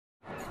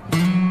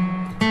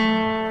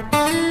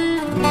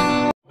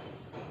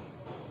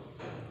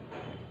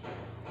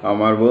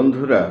আমার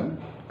বন্ধুরা,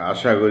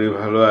 আশা করি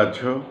ভালো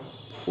আছো।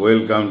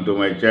 Welcome to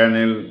my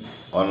channel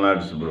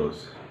honours bros.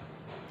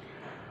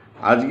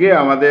 আজকে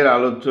আমাদের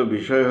আলোচ্য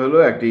বিষয় হলো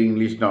একটি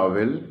ইংলিশ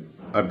নভেল,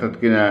 অর্থাৎ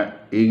কিনা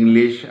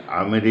ইংলিশ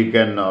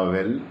আমেরিকান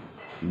নভেল,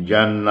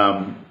 যার নাম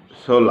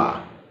সোলা।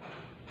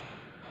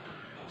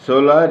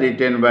 সোলা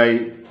রিটেন বাই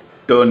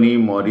টনি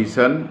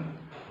মরিসন।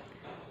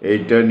 এই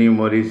টনি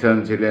মরিসন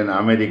ছিলেন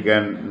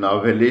American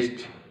novelist,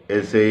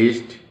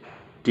 essayist,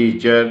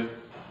 teacher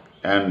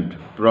and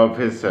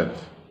professor.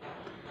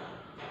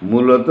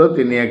 মূলত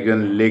তিনি একজন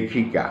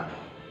লেখিকা।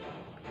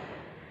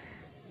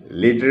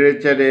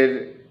 লিটারেচারের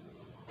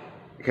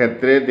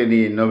ক্ষেত্রে তিনি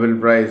নোবেল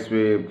প্রাইজ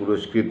পেয়ে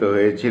পুরস্কৃত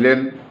হয়েছিলেন।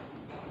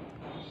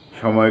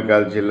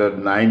 সময়কাল ছিল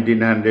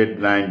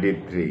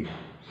 1993।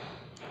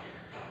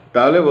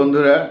 তাহলে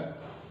বন্ধুরা,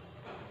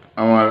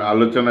 আমার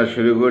আলোচনা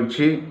শুরু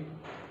করছি।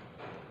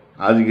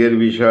 আজকের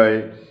বিষয়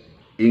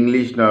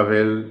English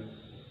novel,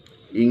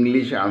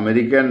 English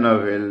American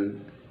novel,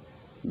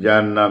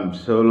 যার নাম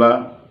সোলা,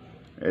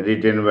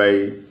 রিটেন বাই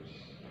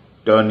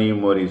টনি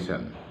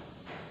মরিসন।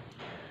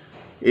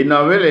 এই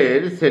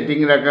নভেলের সেটিং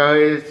রাখা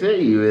হয়েছে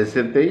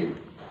ইউএসএতেই।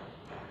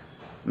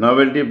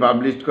 নভেলটি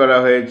পাবলিশ করা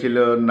হয়েছিল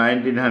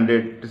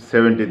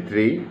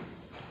 1973।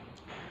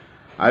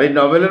 আর এই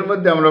নভেলের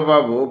মধ্যে আমরা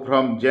পাবো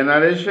ফ্রম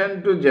জেনারেশন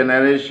টু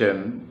জেনারেশন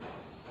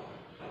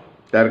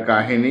তার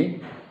কাহিনী,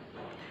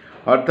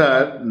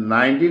 অর্থাৎ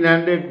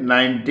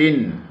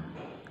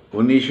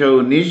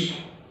 1919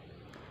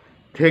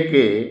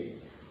 থেকে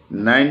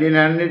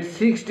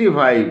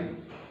 1965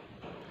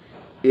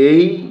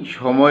 এই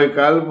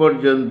সময়কাল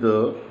পর্যন্ত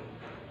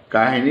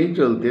কাহিনী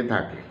চলতে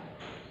থাকে।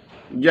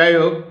 যাই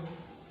হোক,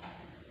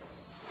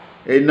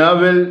 এই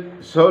নভেল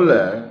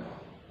সোলা,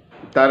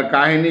 তার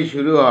কাহিনী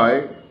শুরু হয়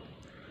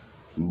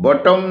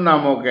বটম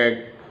নামক এক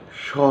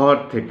শহর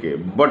থেকে।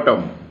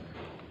 বটম,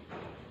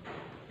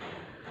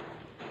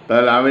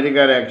 তাহলে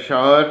আমেরিকার এক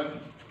শহর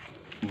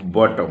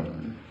বটম।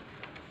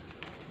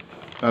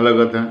 ভালো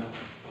কথা।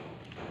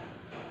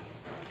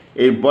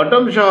 এই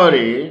বটম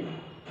শহরে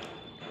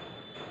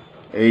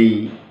এই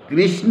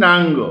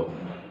কৃষ্ণাঙ্গ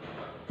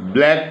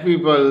ব্ল্যাক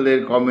পিপলদের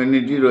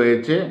কমিউনিটি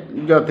রয়েছে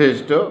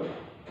যথেষ্ট।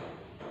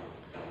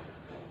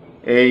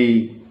 এই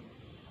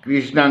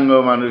কৃষ্ণাঙ্গ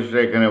মানুষরা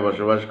এখানে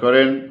বসবাস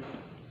করেন।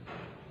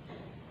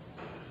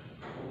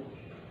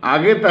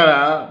 আগে তারা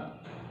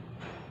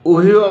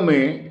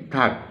ওহিওমে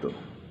থাকত,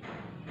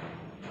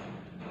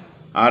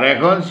 আর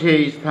এখন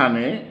সেই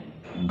স্থানে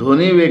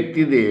ধনী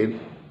ব্যক্তিদের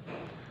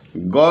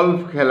গল্ফ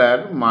খেলার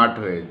মাঠ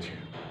হয়েছে।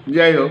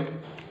 যাই হোক,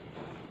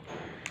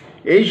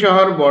 এই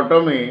শহর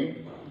বটমে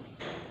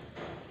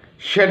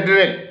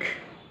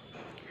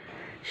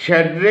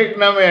শ্যাড্রেক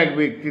নামে এক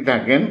ব্যক্তি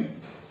থাকেন।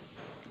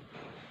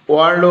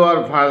 ওয়ার্ল্ড ওয়ার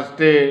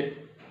ফার্স্টে,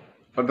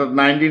 অর্থাৎ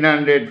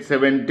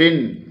 1917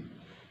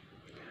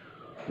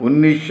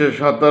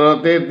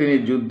 তিনি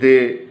যুদ্ধে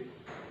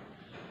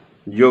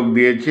যোগ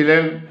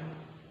দিয়েছিলেন।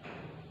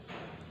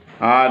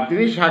 আর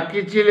তিনি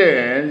সাক্ষী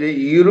ছিলেন যে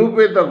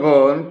ইউরোপে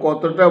তখন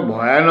কতটা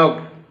ভয়ানক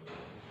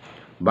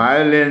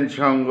ভায়োলেন্স,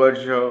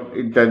 সংঘর্ষ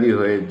ইত্যাদি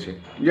হয়েছে।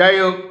 যাই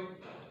হোক,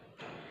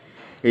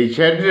 এই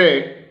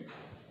শ্যাড্রেক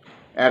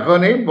এখন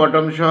এই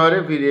বটম শহরে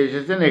ফিরে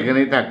এসেছেন,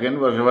 এখানেই থাকেন,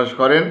 বসবাস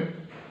করেন।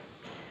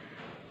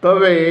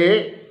 তবে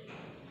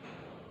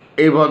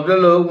এই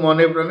ভদ্রলোক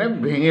মনে প্রাণে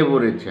ভেঙে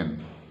পড়েছেন।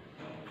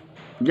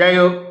 যাই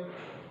হোক,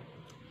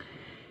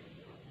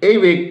 এই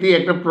ব্যক্তি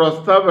একটা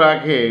প্রস্তাব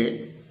রাখে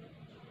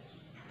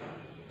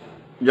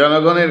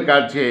জনগণের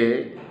কাছে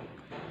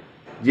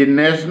যে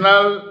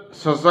ন্যাশনাল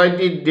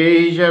সোসাইটি ডে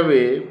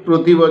হিসাবে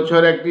প্রতি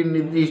বছর একটি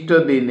নির্দিষ্ট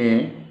দিনে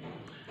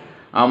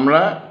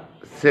আমরা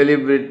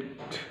সেলিব্রেট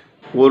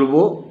করব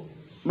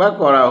বা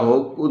করা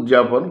হোক,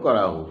 উদযাপন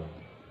করা হোক।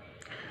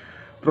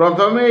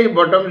 প্রথমে এই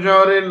বটম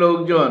শহরের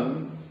লোকজন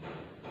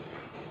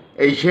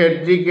এই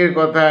শ্যাড্রিকের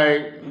কথায়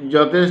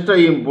যথেষ্ট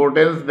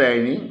ইম্পর্টেন্স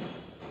দেয়নি।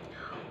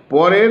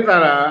 পরে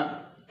তারা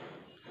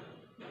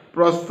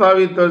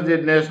প্রস্তাবিত যে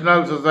ন্যাশনাল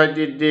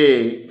সোসাইটি ডে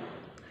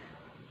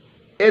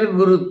এর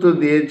গুরুত্ব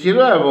দিয়েছিল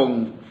এবং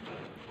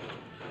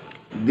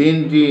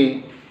দিনটি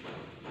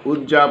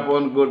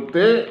উদযাপন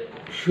করতে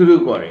শুরু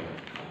করে।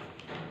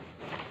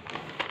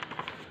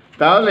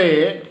 তাহলে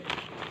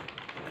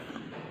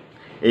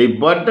এই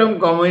বটম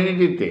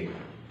কমিউনিটিতে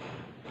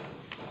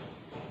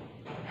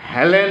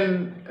হেলেন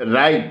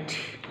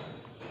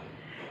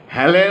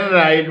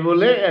রাইট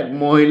বলে এক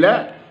মহিলা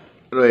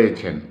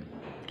রয়েছেন।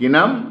 কি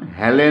নাম?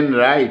 Helen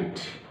right.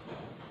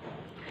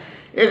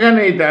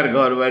 এখানেই তার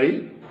ঘর বাড়ি।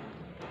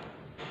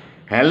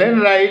 হেলেন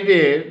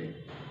রাইটের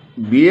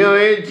বিয়ে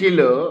হয়েছিল,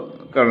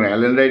 কারণ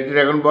হেলেন রাইটের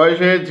এখন বয়স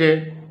হয়েছে।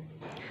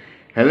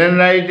 হেলেন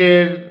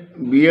রাইটের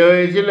বিয়ে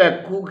হয়েছিল এক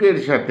কুকের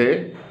সাথে,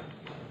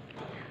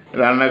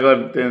 রান্না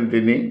করতেন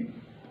তিনি।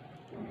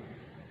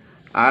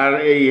 আর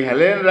এই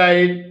হেলেন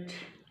রাইট,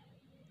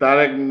 তার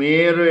এক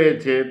মেয়ে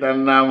রয়েছে, তার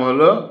নাম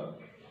হলো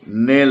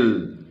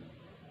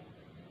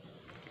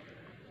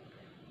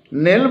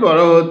নেল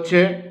বড়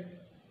হচ্ছে।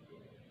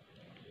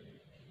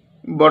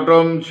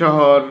 বটম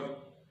শহর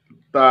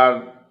তার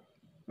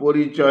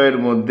পরিচয়ের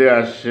মধ্যে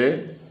আসছে।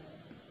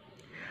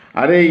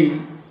 আর এই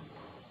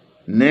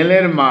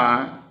নেলের মা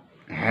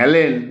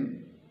হেলেন,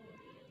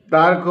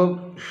 তার খুব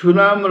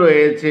সুনাম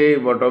রয়েছে এই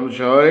বটম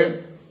শহরে,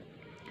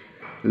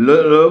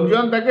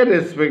 লোকজন তাকে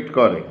রেসপেক্ট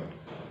করে।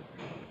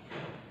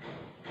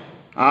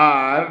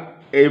 আর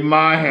এই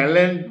মা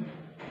হেলেন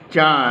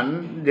চান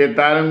যে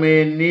তার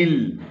মেয়ে নীল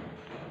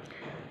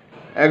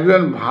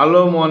একজন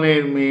ভালো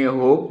মনের মেয়ে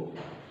হোক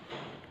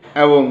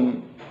এবং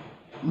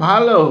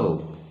ভালো হোক,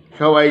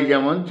 সবাই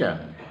যেমন চান।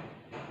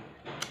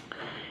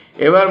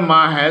 এবার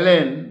মা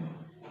হেলেন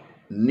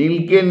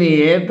নীলকে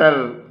নিয়ে তার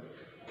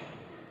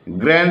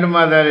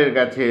গ্র্যান্ডমাদারের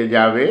কাছে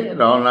যাবে,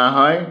 রওনা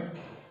হয়।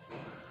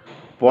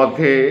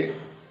 পথে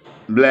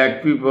ব্ল্যাক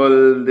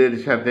পিপলদের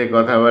সাথে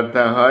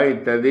কথাবার্তা হয়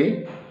ইত্যাদি।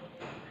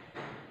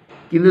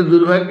 কিন্তু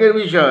দুর্ভাগ্যের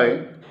বিষয়,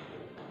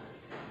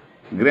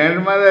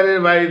 গ্র্যান্ডমাদারের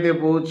বাড়িতে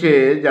পৌঁছে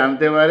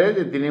জানতে পারে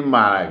যে তিনি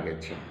মারা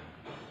গেছেন।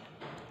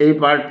 এই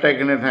পার্টটা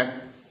এখানে থাক।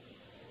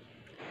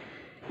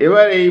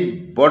 এবার এই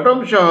বটম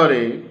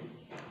শহরে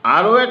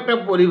আরও একটা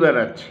পরিবার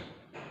আছে,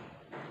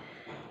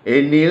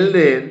 এই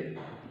নীলদের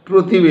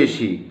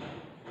প্রতিবেশী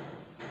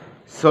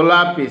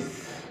সোলাপিস,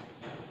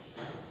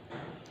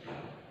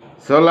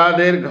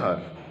 সোলাদের ঘর।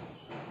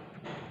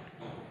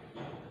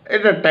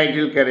 এটা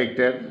টাইটেল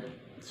ক্যারেক্টার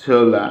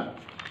সোলা।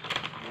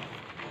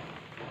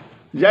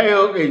 যাই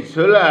হোক, এই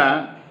সোলা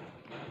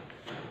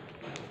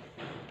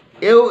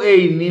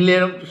এই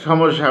নীলের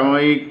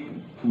সমসাময়িক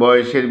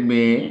বয়সের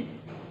মেয়ে,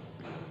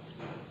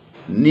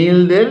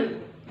 নীলদের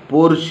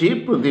পড়শি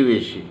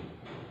প্রতিবেশী।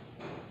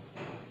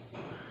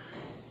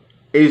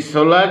 এই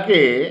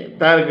সোলাকে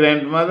তার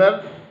গ্র্যান্ডমাদার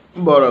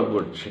বড়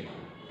করছে।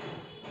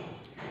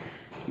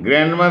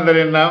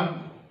 গ্র্যান্ডমাদারের নাম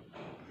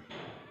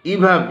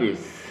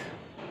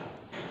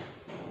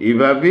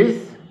ইভাপিস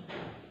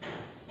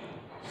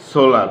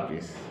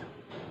সোলাপিস।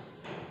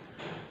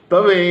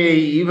 তবে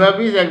এই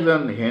ইভাপিস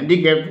একজন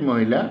হ্যান্ডিক্যাপ্ট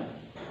মহিলা,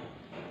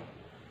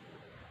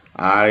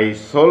 আর এই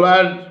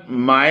সোলার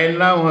মায়ের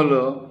নাম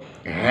হলো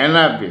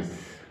হ্যানাপিস।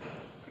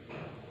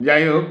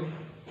 যাই হোক,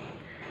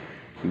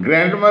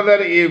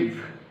 গ্র্যান্ডমাদার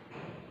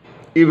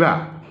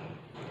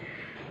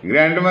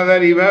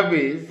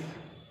ইভাপিস,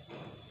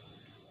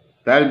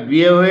 তার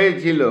বিয়ে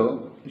হয়েছিল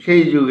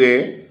সেই যুগে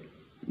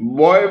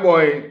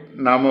বয়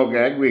নামক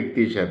এক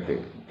ব্যক্তির সাথে।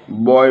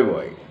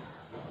 বয়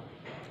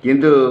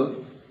কিন্তু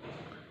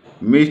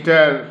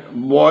মিস্টার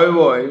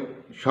বয়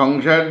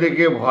সংসার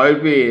দেখে ভয়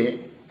পেয়ে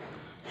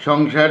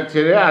সংসার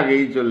ছেড়ে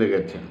আগেই চলে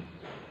গেছেন।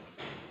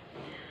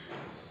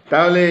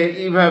 তাহলে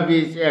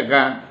ইভাপিস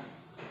একা,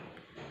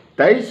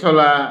 তাই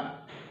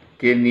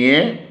সোলাকে নিয়ে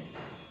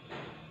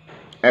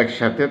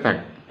একসাথে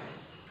থাকে।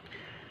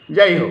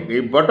 যাই হোক,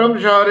 এই বটম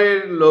শহরের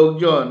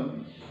লোকজন,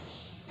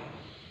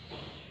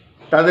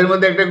 তাদের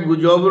মধ্যে একটা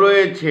গুজব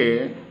রয়েছে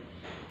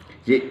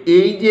যে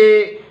এই যে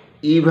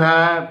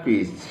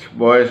ইভাপিস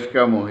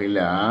বয়স্কা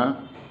মহিলা,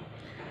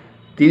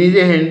 তিনি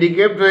যে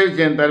হ্যান্ডিক্যাপ্ট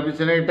হয়েছেন তার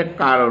পিছনে একটা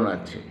কারণ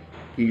আছে।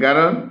 কি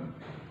কারণ?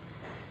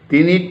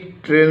 তিনি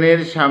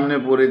ট্রেনের সামনে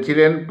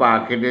পড়েছিলেন, পা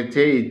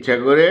কেটেছে ইচ্ছা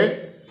করে,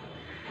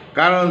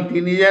 কারণ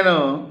তিনি যেন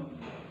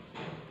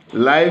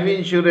লাইফ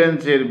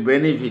ইন্স্যুরেন্সের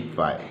বেনিফিট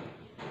পায়,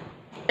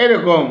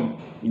 এরকম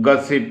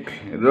গসিপ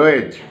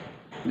রয়েছে।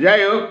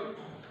 যাই হোক,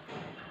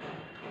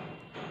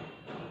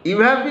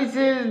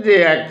 ইভাপিসের যে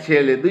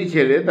দুই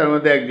ছেলে, তার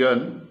মধ্যে একজন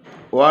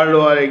ওয়ার্ল্ড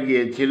ওয়ারে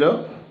গিয়েছিল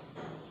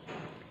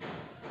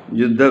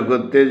যুদ্ধ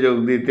করতে, যোগ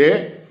দিতে,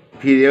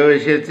 ফিরেও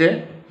এসেছে।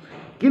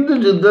 কিন্তু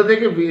যুদ্ধ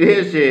থেকে ফিরে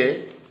এসে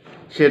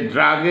সে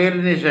ড্রাগের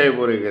নেশায়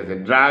পড়ে গেছে,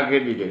 ড্রাগ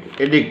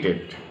এডিক্টেড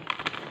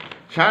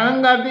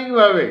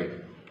সাংঘাতিকভাবে।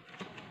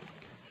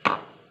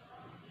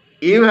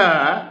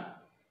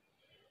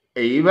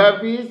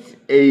 ইভাপিস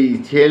এই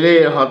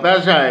ছেলের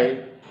হতাশায়,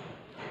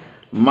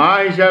 মা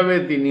হিসাবে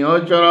তিনিও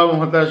চরম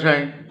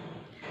হতাশায়।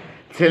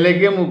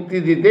 ছেলেকে মুক্তি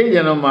দিতেই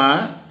যেন মা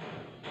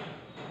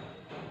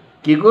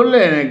কি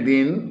করলেন,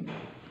 একদিন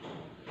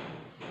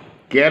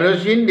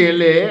কেরোসিন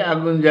ঢেলে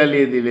আগুন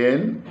জ্বালিয়ে দিলেন,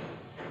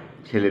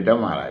 ছেলেটা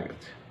মারা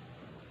গেছে।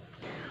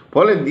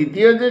 ফলে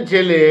দ্বিতীয় যে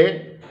ছেলে,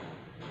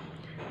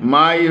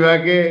 মা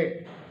ইভাকে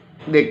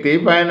দেখতেই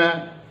পায় না,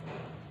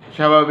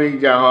 স্বাভাবিক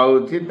যা হওয়া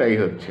উচিত তাই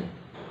হচ্ছে।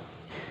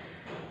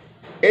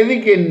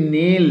 এদিকে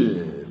নেল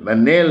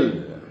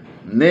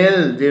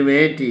যে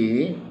মেয়েটি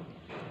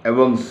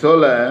এবং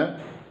সোলা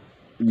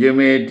যে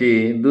মেয়েটি,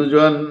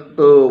 দুজন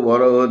তো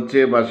বড় হচ্ছে,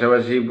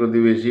 পাশাপাশি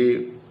প্রতিবেশী,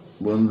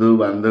 বন্ধু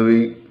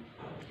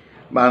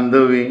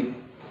বান্ধবী,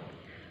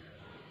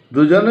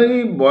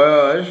 দুজনেরই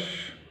বয়স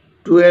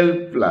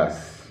 12+,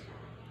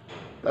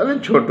 তাহলে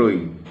ছোটই।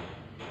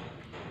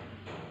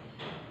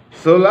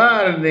 সোলা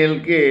আর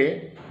নেলকে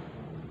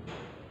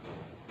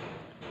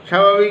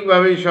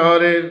স্বাভাবিকভাবেই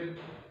শহরের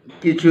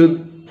কিছু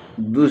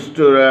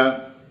দুষ্টরা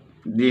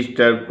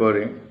ডিস্টার্ব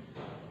করে।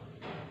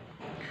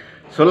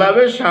 সোলা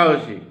বেশ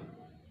সাহসী,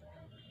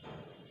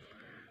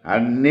 আর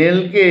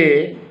নেলকে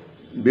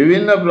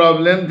বিভিন্ন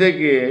প্রবলেম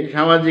থেকে,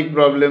 সামাজিক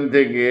প্রবলেম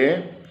থেকে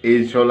এই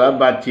সোলা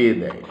বাঁচিয়ে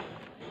দেয়।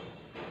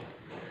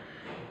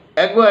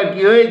 একবার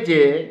কি হয়েছে,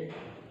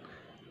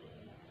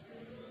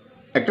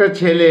 একটা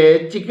ছেলে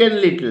চিকেন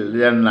লিটল,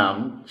 যার নাম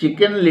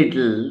চিকেন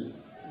লিটল,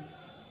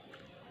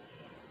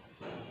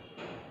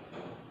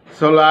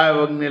 সোলা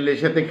এবং নীলের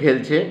সাথে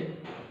খেলছে।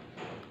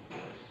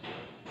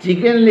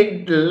 চিকেন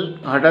লিটল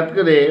হঠাৎ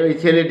করে ওই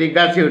ছেলেটি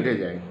গাছে উঠে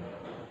যায়।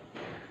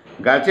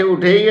 গাছে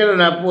উঠেই গেল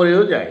না,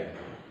 পড়েও যায়।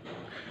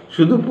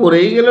 শুধু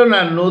পড়েই গেল না,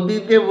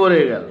 নদীতে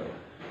পড়ে গেল।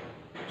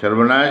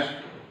 সর্বনাশ!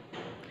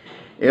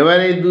 এবার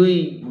এই দুই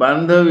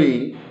বান্ধবী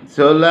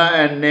সোলা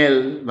অ্যান্ড নেল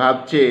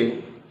ভাবছে,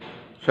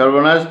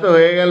 সর্বনাশ তো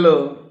হয়ে গেল।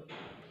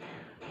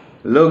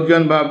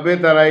 লোকজন ভাববে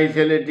তারা এই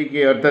ছেলেটিকে,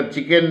 অর্থাৎ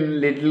চিকেন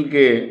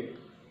লিটলকে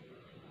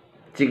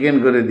চিকেন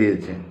করে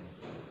দিয়েছে,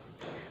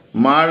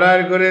 মার্ডার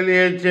করে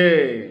দিয়েছে।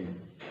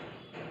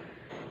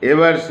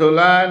 এবার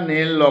সোলা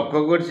নেল লক্ষ্য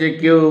করছে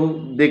কেউ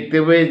দেখতে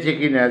পেয়েছে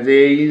কিনা যে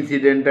এই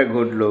ইনসিডেন্টটা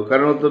ঘটলো,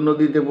 কারণ ও তো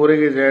নদীতে পড়ে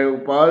গেছে,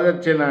 পাওয়া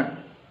যাচ্ছে না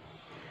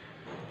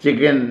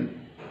চিকেন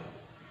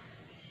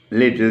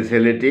লিটল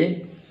ছেলেটি।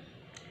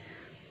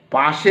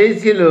 পাশেই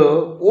ছিল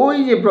ওই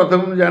যে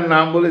প্রথম যার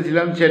নাম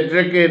বলেছিলাম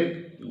শেড্রেকের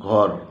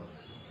ঘর।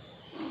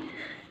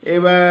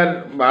 এবার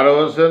 12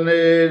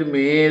 বছরের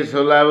মেয়ে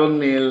সোলা এবং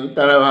নীল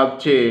তারা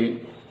ভাবছে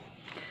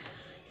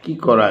কি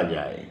করা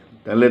যায়,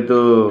 তাহলে তো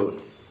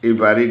এই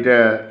বাড়িটা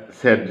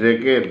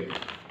শেড্রেকের।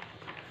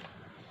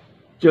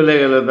 চলে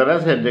গেল তারা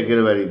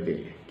শেড্রেকের বাড়িতে।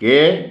 কে?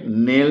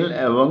 নীল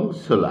এবং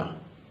সোলা।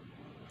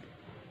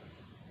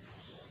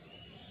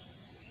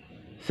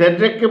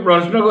 শেড্রেককে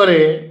প্রশ্ন করে,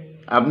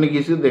 আপনি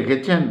কিছু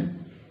দেখেছেন?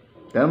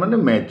 তার মানে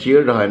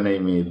ম্যাচিওর্ড হয় না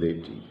এই মেয়ে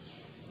দুইটি।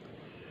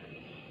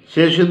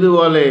 সে শুধু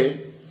বলে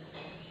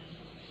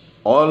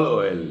অল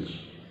ওয়েল।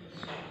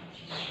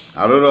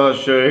 আরও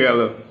রহস্য হয়ে গেল।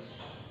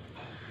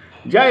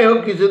 যাই হোক,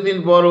 কিছুদিন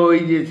পর ওই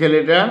যে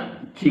ছেলেটা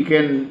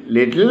চিকেন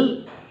লিটল,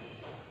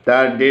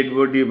 তার ডেড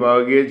বডি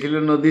পাওয়া গিয়েছিল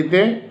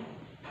নদীতে।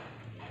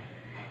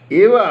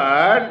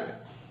 এবার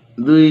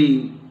দুই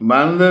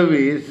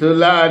বান্ধবী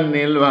সোলা আর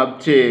নীল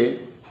ভাবছে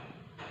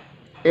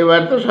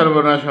এবার তো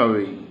সর্বনাশ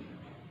হবেই।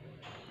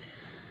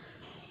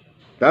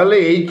 তাহলে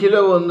এই ছিল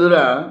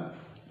বন্ধুরা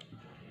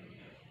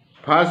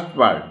ফার্স্ট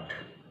পার্ট।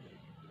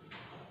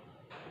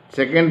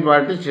 সেকেন্ড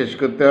পার্টে শেষ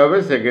করতে হবে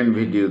সেকেন্ড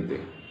ভিডিওতে।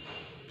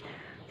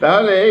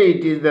 তাহলে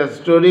it is the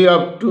story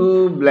of two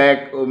black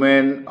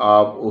women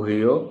of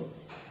Ohio.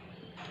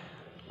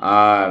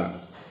 আর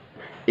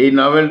এই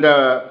নভেলটা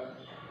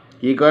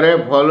কি করে,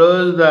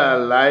 ফলোজ দ্য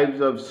লাইভস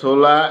অফ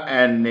সোলা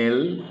and Neil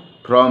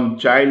from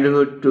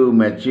childhood two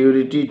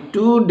maturity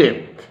to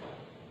death.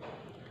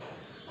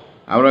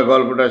 আমরা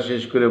গল্পটা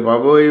শেষ করে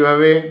পাবো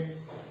এইভাবে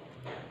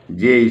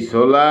যে এই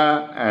সোলা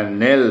অ্যান্ড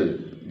নীল,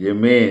 যে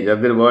মেয়ে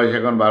যাদের বয়স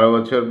এখন 12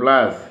 বছর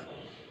প্লাস,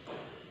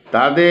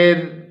 তাদের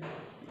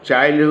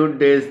চাইল্ডহুড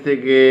ডেজ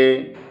থেকে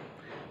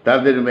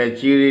তাদের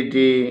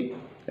ম্যাচিউরিটি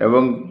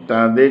এবং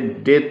তাদের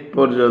ডেথ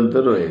পর্যন্ত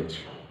রয়েছে।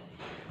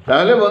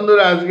 তাহলে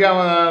বন্ধুরা, আজকে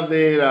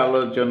আমাদের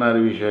আলোচনার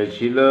বিষয়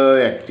ছিল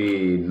একটি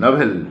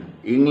novel,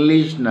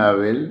 English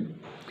novel,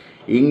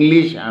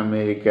 English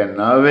American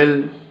novel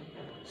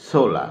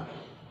সোলা,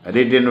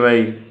 রিটেন বাই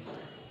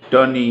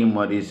টনি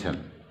মরিসন।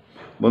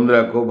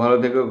 বন্ধুরা, খুব ভালো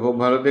থেকো, খুব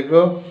ভালো থেকো।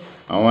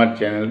 আমার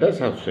চ্যানেলটা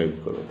সাবস্ক্রাইব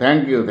করো।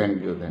 Thank you, thank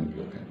you, thank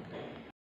you, thank you.